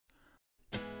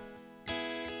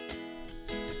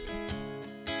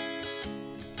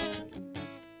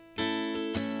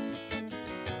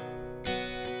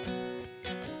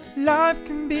Life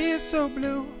can be so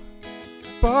blue,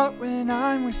 but when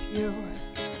I'm with you,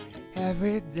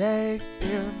 every day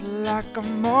feels like a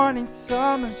morning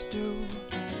summer's dew.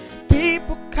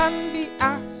 People can be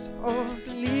assholes,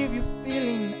 leave you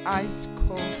feeling ice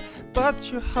cold,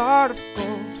 but your heart of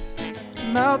gold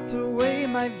melt away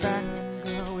my Van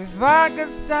Gogh. If I could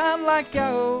sound like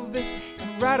Elvis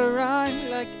and write a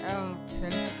rhyme like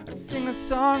Elton, I'd sing a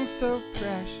song so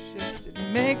precious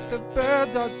it'd make the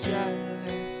birds all jealous.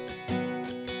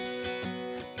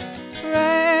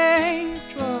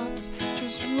 Raindrops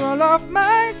just roll off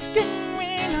my skin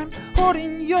when I'm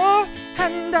holding your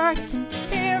hand. I can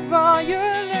hear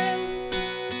violins.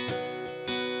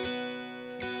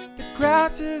 The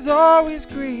grass is always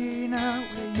greener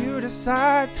where you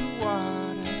decide to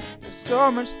water. There's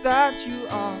so much that you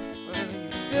offer. You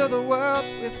fill the world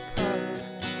with color.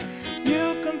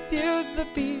 You confuse the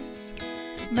bees,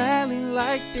 smelling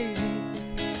like daisies.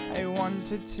 I want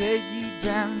to take you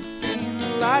dancing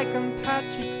like I'm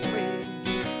Patrick Swayze.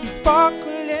 You sparkle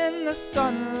in the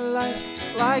sunlight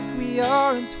like we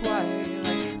are in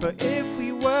twilight. But if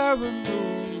we were a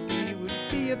movie, it would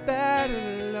be a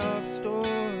better love story.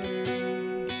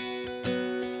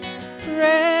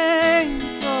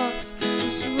 Raindrops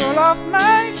just roll off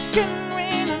my skin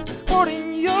when I'm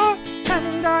holding your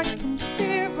hand. I can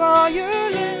hear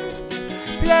violins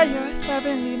play a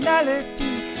heavenly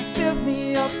melody, fills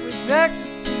me up with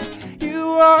ecstasy. You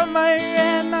are my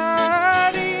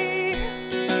remedy.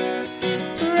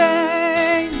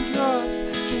 Raindrops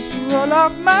just roll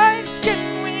off my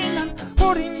skin when I'm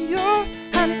holding your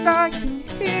hand. I can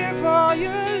hear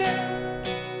violins.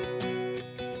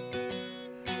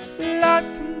 Life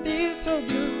can be so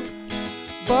blue,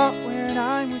 but when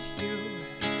I'm with you,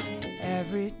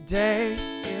 every day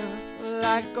feels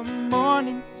like a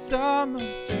morning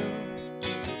summer's dew.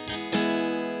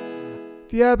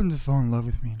 If you happen to fall in love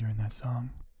with me during that song,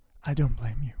 I don't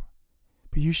blame you.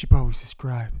 But you should probably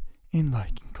subscribe and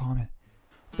like and comment.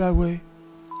 That way,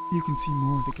 you can see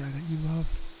more of the guy that you love.